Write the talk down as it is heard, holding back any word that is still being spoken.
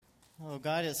Oh,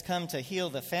 God has come to heal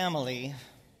the family.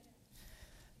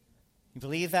 You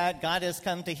believe that? God has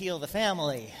come to heal the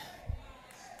family.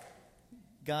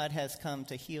 God has come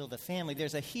to heal the family.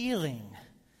 There's a healing.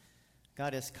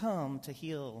 God has come to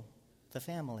heal the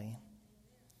family.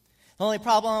 The only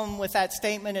problem with that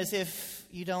statement is if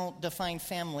you don't define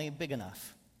family big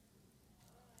enough.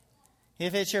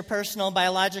 If it's your personal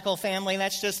biological family,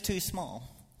 that's just too small.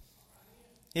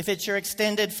 If it's your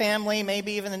extended family,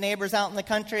 maybe even the neighbors out in the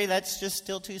country, that's just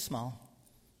still too small.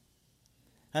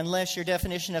 Unless your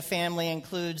definition of family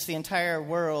includes the entire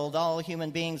world, all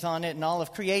human beings on it, and all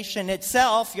of creation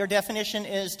itself, your definition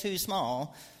is too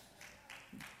small.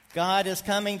 God is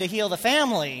coming to heal the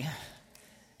family.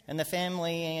 And the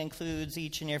family includes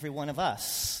each and every one of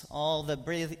us, all the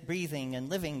breathing and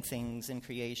living things in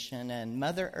creation, and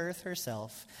Mother Earth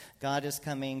herself. God is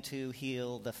coming to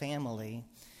heal the family.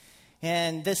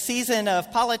 And this season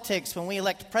of politics, when we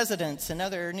elect presidents and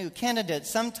other new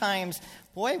candidates, sometimes,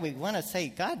 boy, we want to say,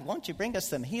 God, won't you bring us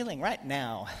some healing right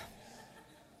now?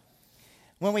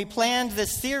 When we planned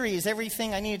this series,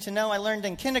 Everything I Needed to Know I Learned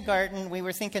in Kindergarten, we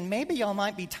were thinking maybe y'all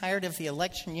might be tired of the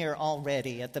election year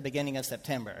already at the beginning of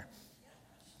September.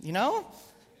 You know?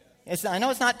 I know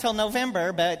it's not till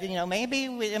November, but, maybe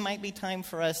it might be time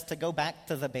for us to go back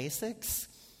to the basics.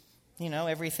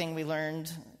 Everything we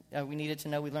learned, we needed to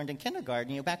know we learned in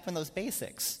kindergarten. Back when those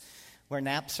basics, where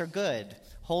naps are good,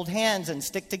 hold hands and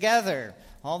stick together.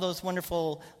 All those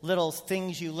wonderful little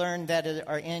things you learned that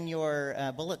are in your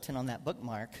bulletin on that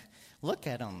bookmark. Look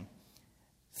at them.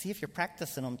 See if you're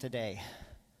practicing them today.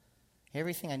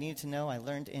 Everything I needed to know I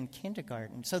learned in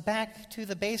kindergarten. So back to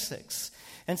the basics.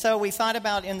 And so we thought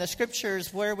about in the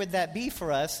scriptures, where would that be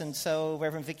for us? And so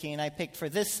Reverend Vicki and I picked for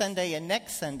this Sunday and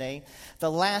next Sunday,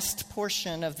 the last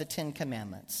portion of the Ten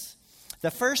Commandments.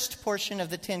 The first portion of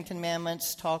the Ten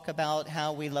Commandments talk about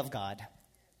how we love God.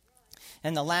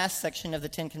 And the last section of the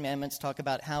Ten Commandments talk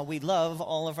about how we love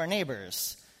all of our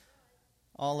neighbors.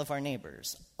 All of our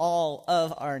neighbors. All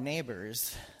of our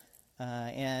neighbors.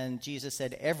 And Jesus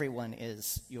said, everyone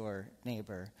is your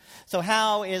neighbor. So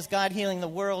how is God healing the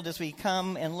world as we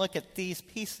come and look at these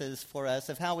pieces for us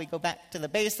of how we go back to the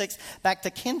basics, back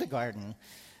to kindergarten,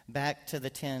 back to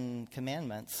the Ten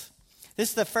Commandments? This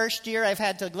is the first year I've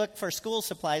had to look for school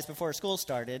supplies before school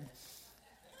started.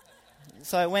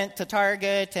 So I went to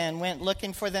Target and went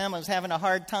looking for them. I was having a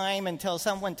hard time until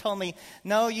someone told me,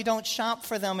 no, you don't shop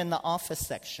for them in the office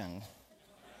section.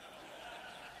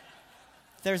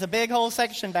 There's a big whole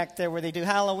section back there where they do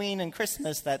Halloween and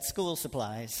Christmas, that's school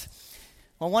supplies.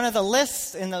 Well, one of the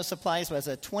lists in those supplies was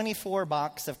a 24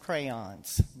 box of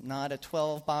crayons. Not a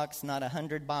 12 box, not a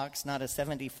 100 box, not a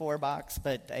 74 box,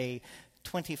 but a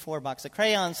 24 box of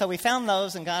crayons. So we found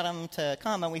those and got them to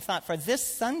come. And we thought for this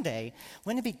Sunday,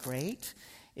 wouldn't it be great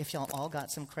if y'all all got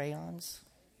some crayons?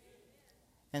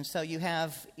 And so you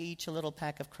have each a little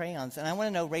pack of crayons. And I want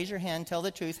to know, raise your hand, tell the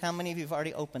truth, how many of you have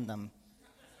already opened them?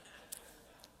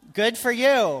 Good for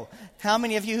you. How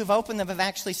many of you who've opened them have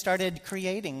actually started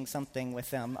creating something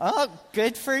with them? Oh,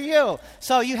 good for you.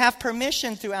 So you have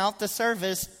permission throughout the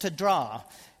service to draw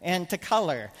and to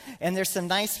color. And there's some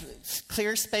nice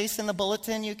clear space in the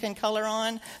bulletin you can color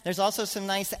on. There's also some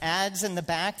nice ads in the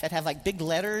back that have like big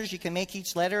letters. You can make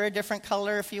each letter a different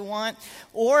color if you want.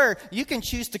 Or you can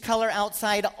choose to color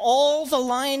outside all the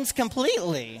lines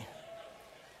completely.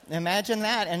 Imagine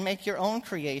that and make your own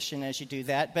creation as you do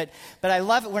that. But I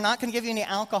love it. We're not going to give you any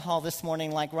alcohol this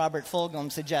morning like Robert Fulghum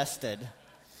suggested.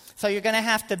 So you're going to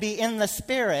have to be in the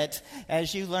spirit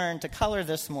as you learn to color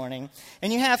this morning.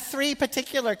 And you have 3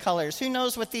 particular colors. Who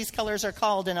knows what these colors are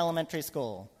called in elementary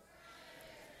school?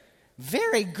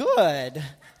 Very good.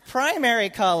 Primary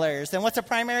colors. And what's a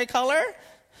primary color?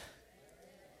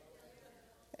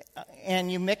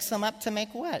 And you mix them up to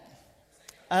make what?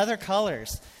 Other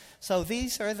colors. So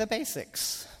these are the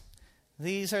basics.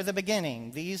 These are the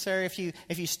beginning. These are, if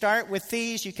you start with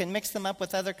these, you can mix them up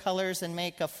with other colors and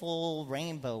make a full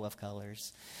rainbow of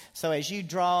colors. So as you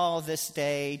draw this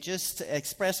day, just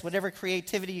express whatever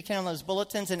creativity you can on those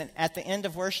bulletins. And at the end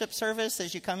of worship service,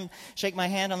 as you come shake my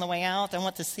hand on the way out, I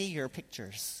want to see your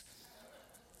pictures.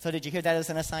 So did you hear that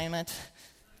as an assignment?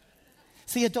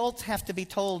 See, adults have to be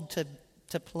told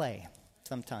to play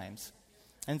sometimes.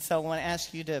 And so I want to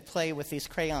ask you to play with these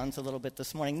crayons a little bit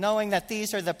this morning, knowing that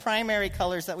these are the primary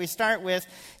colors that we start with,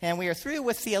 and we are through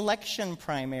with the election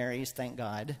primaries, thank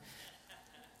God.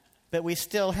 But we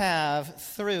still have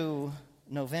through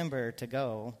November to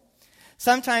go.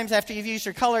 Sometimes after you've used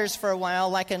your colors for a while,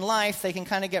 like in life, they can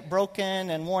kind of get broken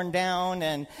and worn down.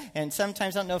 And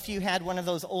sometimes, I don't know if you had one of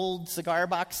those old cigar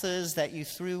boxes that you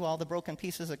threw all the broken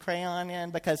pieces of crayon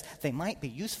in, because they might be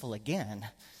useful again.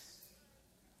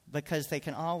 because they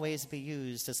can always be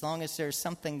used. As long as there's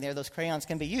something there, those crayons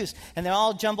can be used. And they're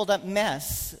all jumbled up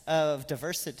mess of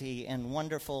diversity and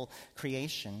wonderful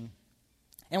creation.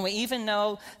 And we even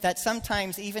know that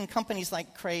sometimes even companies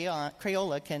like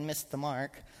Crayola can miss the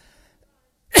mark.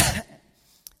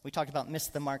 We talked about miss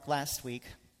the mark last week.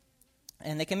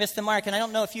 And they can miss the mark. And I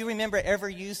don't know if you remember ever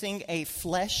using a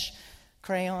flesh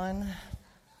crayon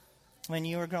when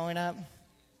you were growing up.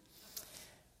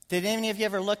 Did any of you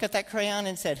ever look at that crayon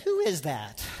and said, who is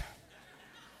that?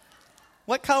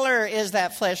 What color is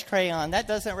that flesh crayon? That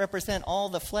doesn't represent all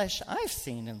the flesh I've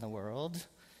seen in the world.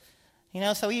 You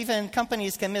know, so even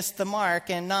companies can miss the mark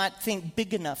and not think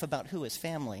big enough about who is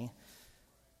family.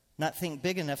 Not think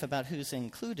big enough about who's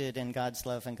included in God's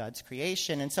love and God's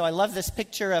creation. And so I love this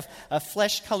picture of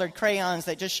flesh-colored crayons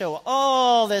that just show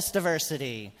all this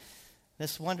diversity.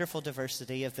 This wonderful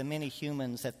diversity of the many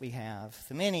humans that we have.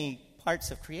 The many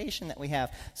parts of creation that we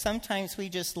have. Sometimes we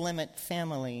just limit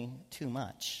family too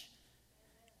much.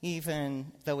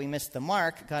 Even though we miss the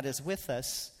mark, God is with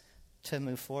us to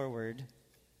move forward.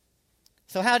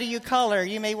 So how do you color?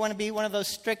 You may want to be one of those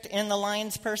strict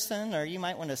in-the-lines person, or you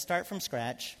might want to start from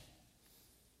scratch.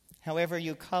 However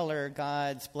you color,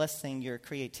 God's blessing your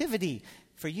creativity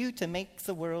for you to make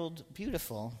the world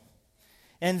beautiful.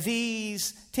 And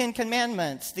these 10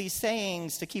 commandments, these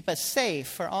sayings to keep us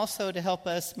safe, are also to help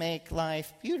us make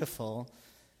life beautiful.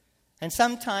 And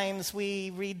sometimes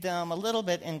we read them a little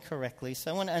bit incorrectly,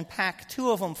 so I want to unpack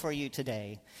 2 of them for you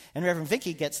today. And Reverend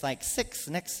Vicki gets like 6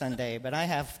 next Sunday, but I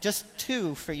have just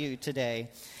 2 for you today.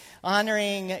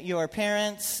 Honoring your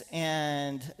parents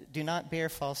and do not bear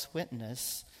false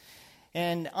witness.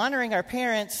 And honoring our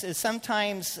parents is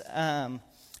sometimes,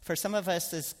 for some of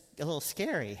us, is a little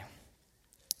scary.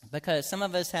 Because some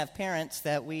of us have parents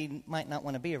that we might not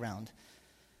want to be around.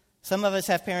 Some of us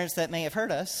have parents that may have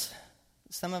hurt us.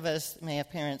 Some of us may have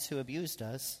parents who abused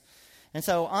us. And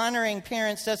so honoring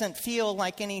parents doesn't feel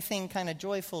like anything kind of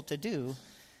joyful to do.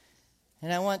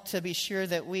 And I want to be sure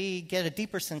that we get a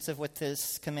deeper sense of what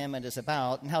this commandment is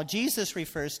about and how Jesus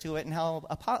refers to it and how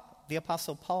the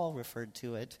Apostle Paul referred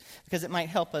to it, because it might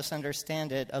help us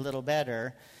understand it a little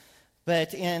better.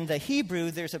 But in the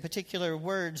Hebrew, there's a particular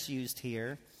words used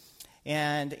here.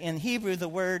 And in Hebrew, the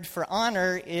word for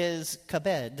honor is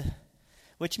kabed,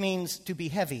 which means to be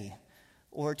heavy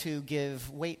or to give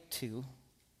weight to,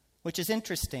 which is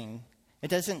interesting. It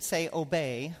doesn't say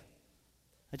obey.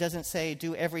 It doesn't say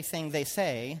do everything they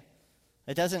say.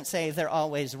 It doesn't say they're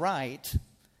always right.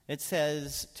 It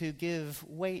says to give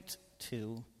weight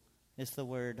to is the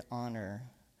word honor.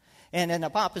 And in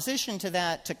opposition to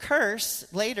that, to curse,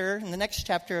 later in the next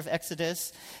chapter of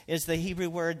Exodus, is the Hebrew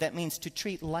word that means to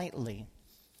treat lightly.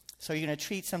 So you're going to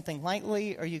treat something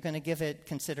lightly, or you're going to give it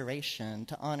consideration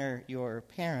to honor your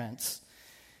parents.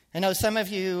 I know some of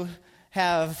you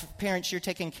have parents you're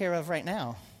taking care of right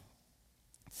now.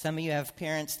 Some of you have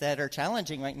parents that are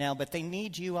challenging right now, but they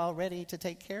need you already to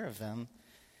take care of them.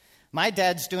 My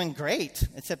dad's doing great,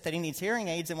 except that he needs hearing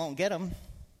aids and won't get them.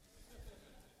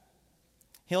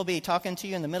 He'll be talking to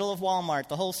you in the middle of Walmart.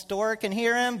 The whole store can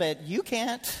hear him, but you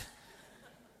can't,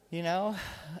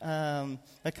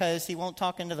 because he won't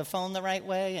talk into the phone the right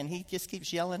way, and he just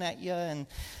keeps yelling at you, and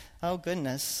oh,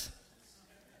 goodness.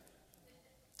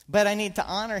 But I need to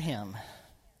honor him,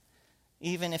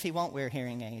 even if he won't wear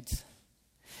hearing aids.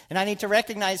 And I need to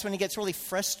recognize when he gets really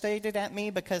frustrated at me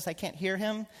because I can't hear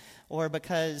him, or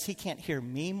because he can't hear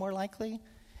me, more likely,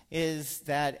 is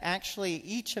that actually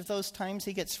each of those times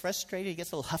he gets frustrated, he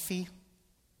gets a little huffy.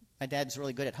 My dad's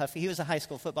really good at huffy. He was a high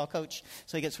school football coach,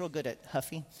 so he gets real good at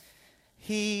huffy.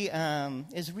 He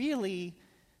is really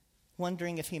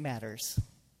wondering if he matters.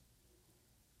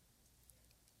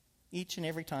 Each and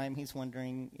every time he's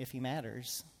wondering if he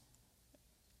matters,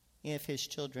 if his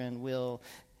children will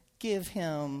give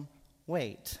him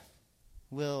weight,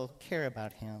 will care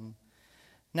about him.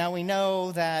 Now, we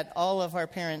know that all of our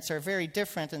parents are very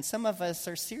different, and some of us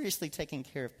are seriously taking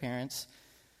care of parents.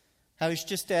 I was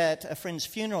just at a friend's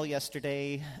funeral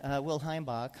yesterday, Will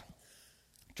Heimbach.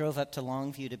 Drove up to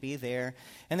Longview to be there,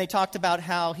 and they talked about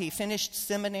how he finished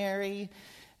seminary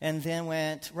and then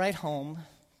went right home,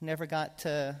 never got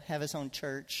to have his own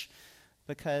church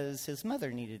because his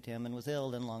mother needed him and was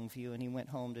ill in Longview, and he went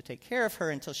home to take care of her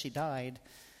until she died.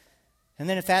 And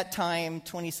then at that time,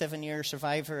 27-year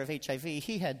survivor of HIV,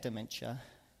 he had dementia.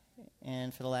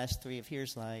 And for the last 3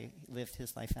 years, lived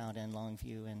his life out in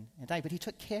Longview and died. But he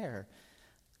took care.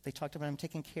 They talked about him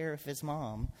taking care of his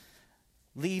mom,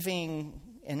 leaving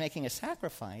and making a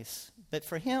sacrifice. But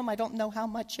for him, I don't know how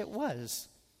much it was,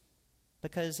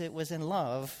 because it was in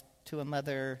love to a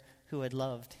mother who had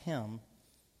loved him.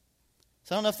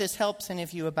 So I don't know if this helps any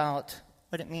of you about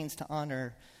what it means to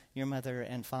honor your mother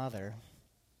and father,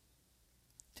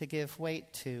 to give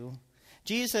weight to.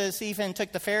 Jesus even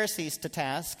took the Pharisees to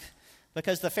task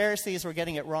because the Pharisees were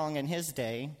getting it wrong in his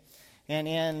day. And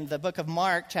in the book of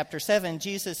Mark, chapter 7,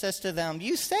 Jesus says to them,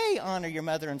 you say honor your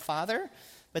mother and father,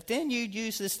 but then you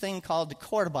use this thing called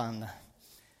korban.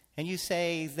 And you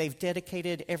say they've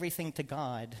dedicated everything to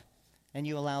God, and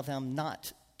you allow them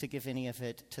not to give any of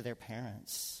it to their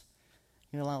parents.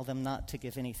 You allow them not to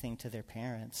give anything to their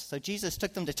parents. So Jesus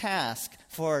took them to task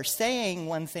for saying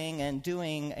one thing and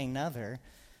doing another.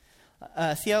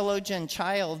 Theologian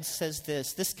Childs says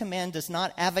this command does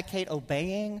not advocate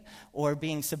obeying or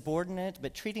being subordinate,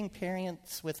 but treating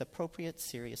parents with appropriate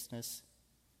seriousness.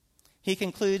 He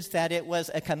concludes that it was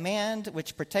a command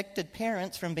which protected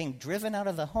parents from being driven out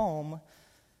of the home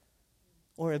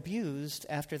or abused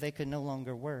after they could no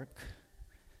longer work.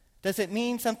 Does it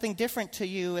mean something different to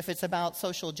you if it's about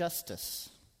social justice?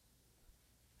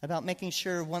 About making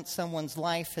sure once someone's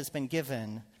life has been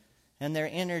given and their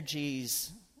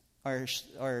energies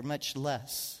are much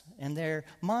less and their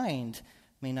mind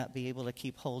may not be able to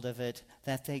keep hold of it,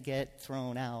 that they get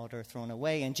thrown out or thrown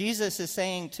away. And Jesus is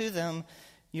saying to them,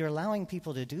 you're allowing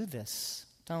people to do this.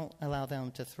 Don't allow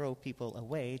them to throw people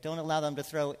away. Don't allow them to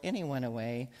throw anyone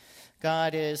away.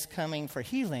 God is coming for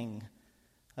healing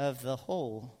of the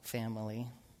whole family.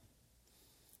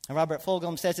 And Robert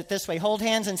Fulghum says it this way, hold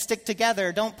hands and stick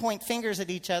together. Don't point fingers at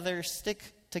each other. Stick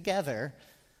together.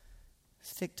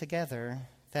 Stick together.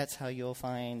 That's how you'll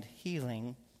find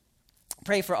healing.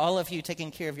 Pray for all of you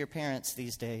taking care of your parents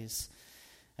these days.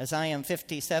 As I am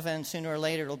 57, sooner or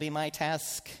later it'll be my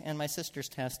task and my sister's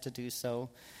task to do so.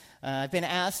 I've been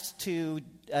asked to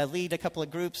lead a couple of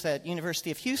groups at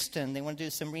University of Houston. They want to do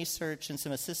some research and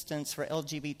some assistance for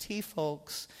LGBT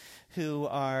folks who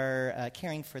are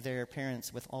caring for their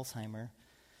parents with Alzheimer's.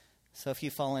 So if you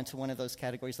fall into one of those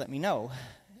categories, let me know,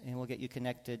 and we'll get you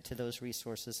connected to those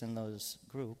resources in those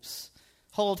groups.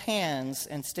 Hold hands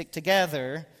and stick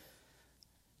together.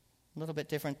 A little bit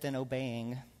different than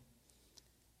obeying.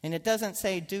 And it doesn't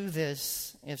say do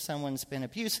this if someone's been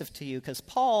abusive to you, because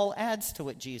Paul adds to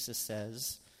what Jesus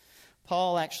says.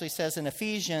 Paul actually says in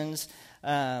Ephesians,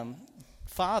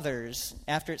 fathers,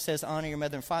 after it says honor your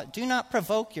mother and father, do not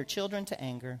provoke your children to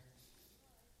anger.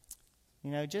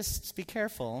 Just be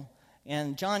careful.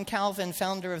 And John Calvin,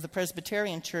 founder of the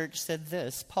Presbyterian Church, said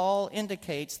this, Paul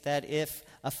indicates that if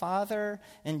a father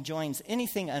enjoins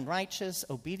anything unrighteous,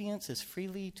 obedience is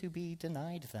freely to be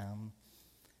denied them.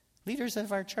 Leaders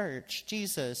of our church,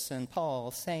 Jesus and Paul,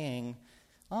 saying,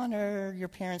 honor your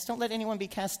parents. Don't let anyone be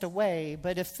cast away.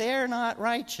 But if they're not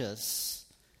righteous,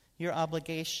 your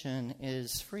obligation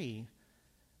is free.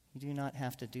 You do not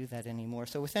have to do that anymore.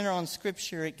 So within our own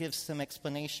scripture, it gives some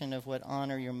explanation of what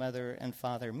honor your mother and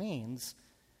father means.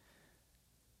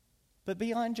 But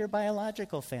beyond your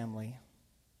biological family,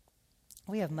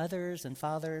 we have mothers and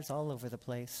fathers all over the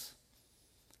place.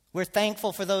 We're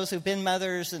thankful for those who've been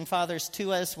mothers and fathers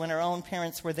to us when our own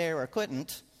parents were there or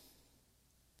couldn't.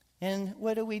 And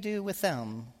what do we do with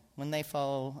them when they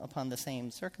fall upon the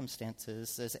same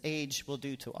circumstances as age will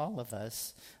do to all of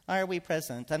us? Are we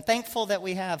present? I'm thankful that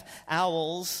we have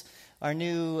OWLS, our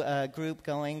new group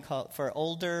going called for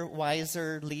older,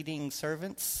 wiser, leader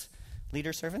servants.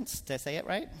 Did I say it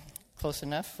right? Close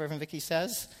enough, Reverend Vicky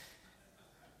says.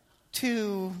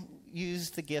 To use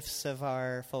the gifts of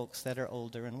our folks that are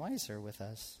older and wiser with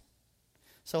us.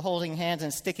 So holding hands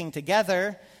and sticking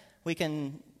together, we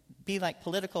can be like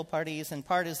political parties and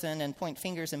partisan and point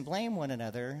fingers and blame one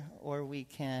another, or we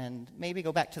can maybe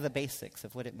go back to the basics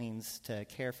of what it means to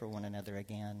care for one another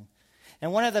again.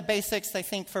 And one of the basics, I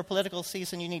think, for political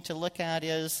season you need to look at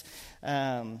is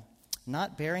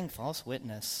not bearing false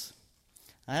witness.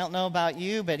 I don't know about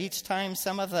you, but each time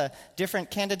some of the different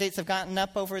candidates have gotten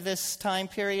up over this time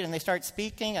period and they start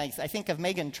speaking, I think of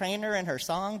Meghan Trainor and her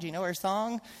song. Do you know her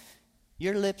song?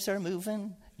 Your lips are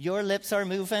moving,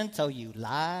 so you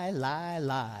lie, lie,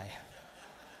 lie.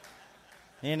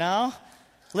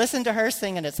 Listen to her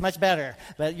sing and it's much better.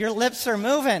 But your lips are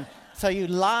moving, so you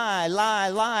lie, lie,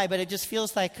 lie. But it just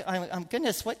feels like,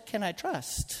 goodness, what can I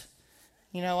trust?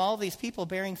 All these people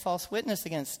bearing false witness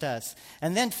against us.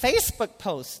 And then Facebook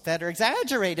posts that are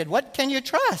exaggerated. What can you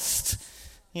trust?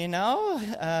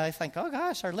 I think, oh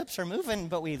gosh, our lips are moving,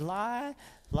 but we lie,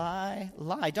 lie,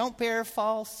 lie. Don't bear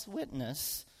false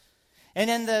witness. And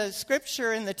in the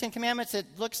scripture, in the Ten Commandments, it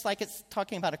looks like it's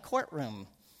talking about a courtroom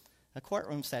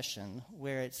session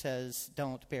where it says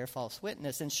don't bear false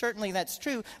witness. And certainly that's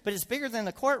true, but it's bigger than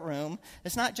the courtroom.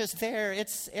 It's not just there,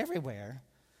 it's everywhere.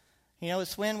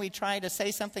 It's when we try to say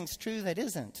something's true that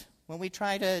isn't. when we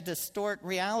try to distort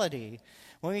reality,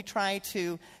 when we try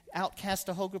to outcast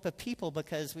a whole group of people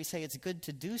because we say it's good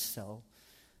to do so.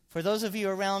 For those of you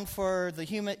around for the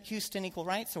Houston Equal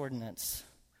Rights Ordinance,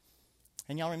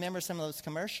 and y'all remember some of those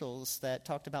commercials that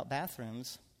talked about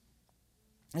bathrooms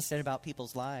instead about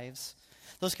people's lives.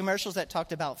 Those commercials that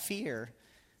talked about fear,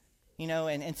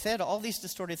 and said all these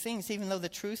distorted things, even though the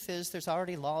truth is there's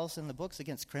already laws in the books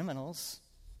against criminals.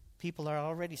 People are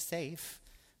already safe.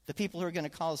 The people who are going to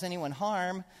cause anyone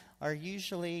harm are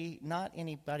usually not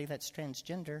anybody that's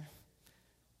transgender.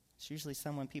 It's usually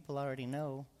someone people already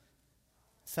know.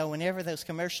 So whenever those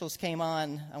commercials came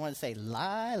on, I want to say,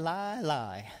 lie, lie,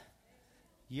 lie.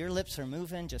 Your lips are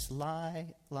moving, just lie,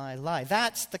 lie, lie.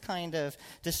 That's the kind of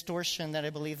distortion that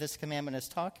I believe this commandment is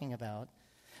talking about.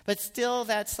 But still,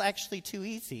 that's actually too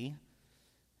easy.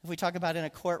 If we talk about in a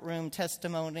courtroom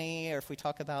testimony, or if we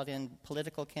talk about in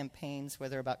political campaigns,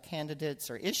 whether about candidates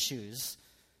or issues,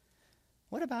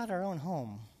 what about our own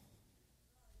home?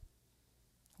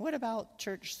 What about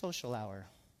church social hour?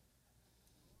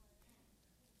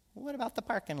 What about the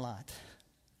parking lot?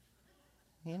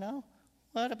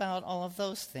 What about all of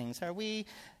those things? Are we,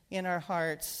 in our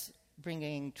hearts,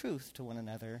 bringing truth to one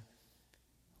another?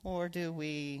 Or do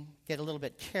we get a little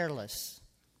bit careless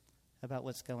about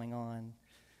what's going on?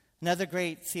 Another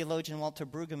great theologian, Walter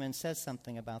Brueggemann, says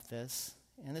something about this.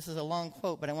 And this is a long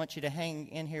quote, but I want you to hang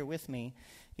in here with me.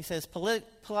 He says,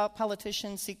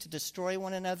 politicians seek to destroy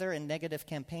one another in negative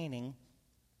campaigning.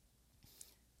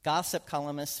 Gossip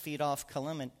columnists feed off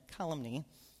calumny.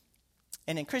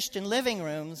 And in Christian living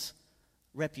rooms,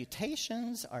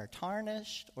 reputations are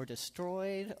tarnished or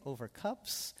destroyed over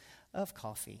cups of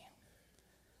coffee,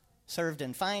 served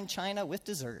in fine china with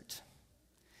dessert.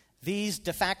 These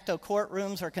de facto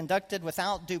courtrooms are conducted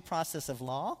without due process of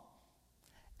law.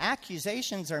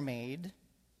 Accusations are made.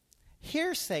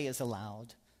 Hearsay is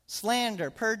allowed.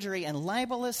 Slander, perjury, and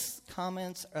libelous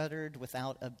comments uttered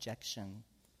without objection.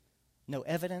 No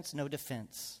evidence, no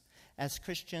defense. As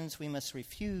Christians, we must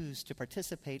refuse to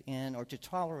participate in or to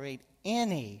tolerate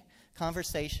any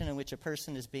conversation in which a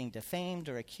person is being defamed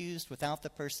or accused without the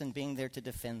person being there to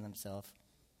defend themselves.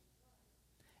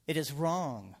 It is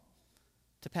wrong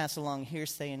to pass along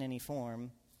hearsay in any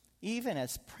form, even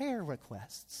as prayer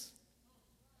requests.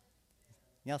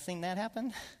 Y'all seen that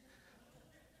happen?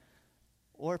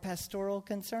 Or pastoral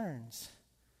concerns.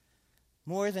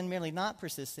 More than merely not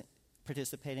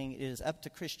participating, it is up to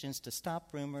Christians to stop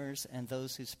rumors and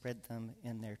those who spread them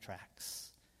in their tracks.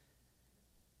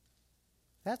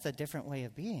 That's a different way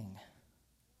of being.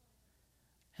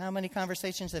 How many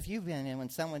conversations have you been in when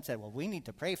someone said, well, we need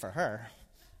to pray for her?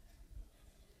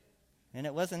 And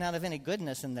it wasn't out of any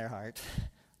goodness in their heart,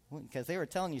 because they were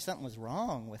telling you something was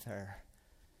wrong with her.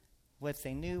 What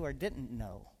they knew or didn't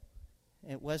know.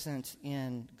 It wasn't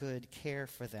in good care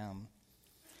for them.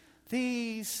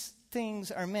 These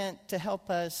things are meant to help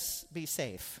us be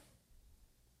safe.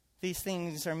 These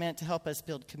things are meant to help us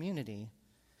build community.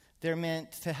 They're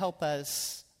meant to help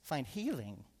us find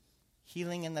healing.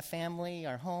 Healing in the family,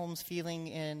 our homes, healing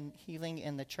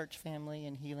in the church family,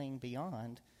 and healing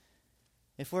beyond.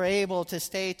 If we're able to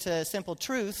stay to simple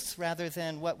truths rather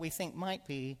than what we think might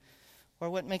be, or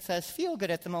what makes us feel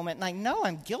good at the moment. And I know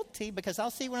I'm guilty because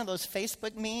I'll see one of those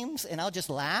Facebook memes and I'll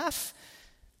just laugh.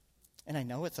 And I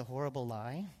know it's a horrible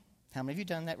lie. How many of you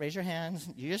done that? Raise your hands.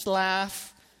 You just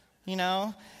laugh,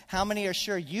 How many are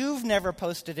sure you've never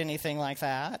posted anything like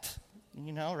that?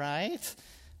 Right?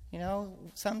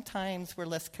 Sometimes we're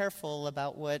less careful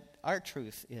about what our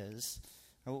truth is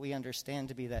or what we understand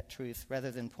to be that truth rather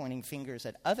than pointing fingers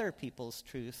at other people's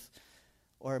truth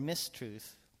or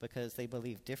mistruth because they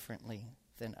believe differently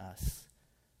than us.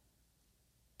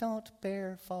 Don't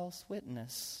bear false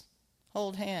witness.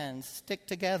 Hold hands. Stick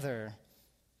together.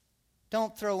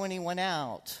 Don't throw anyone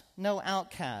out. No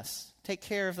outcasts. Take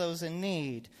care of those in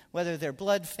need, whether they're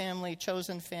blood family,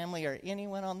 chosen family, or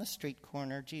anyone on the street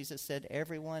corner. Jesus said,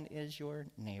 everyone is your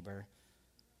neighbor.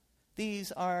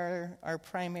 These are our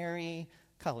primary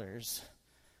colors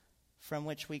from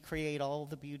which we create all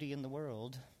the beauty in the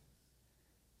world.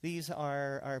 These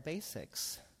are our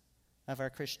basics of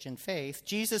our Christian faith.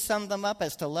 Jesus summed them up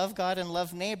as to love God and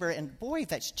love neighbor. And boy,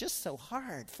 that's just so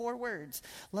hard. 4 words.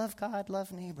 Love God,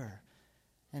 love neighbor.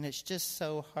 And it's just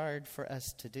so hard for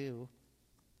us to do.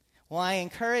 Well, I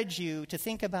encourage you to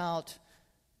think about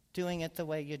doing it the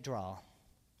way you draw.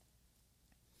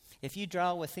 If you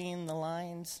draw within the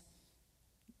lines,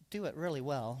 do it really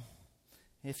well.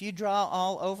 If you draw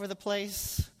all over the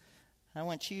place, I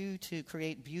want you to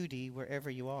create beauty wherever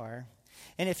you are.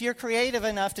 And if you're creative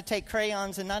enough to take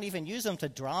crayons and not even use them to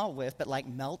draw with, but like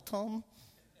melt them,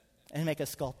 and make a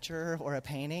sculpture or a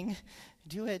painting.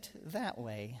 Do it that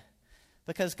way.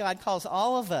 Because God calls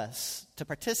all of us to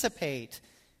participate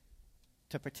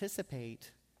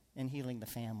in healing the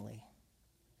family.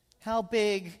 How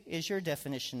big is your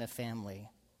definition of family?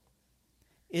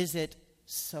 Is it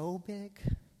so big?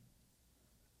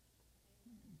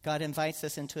 God invites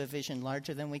us into a vision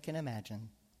larger than we can imagine.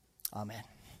 Amen.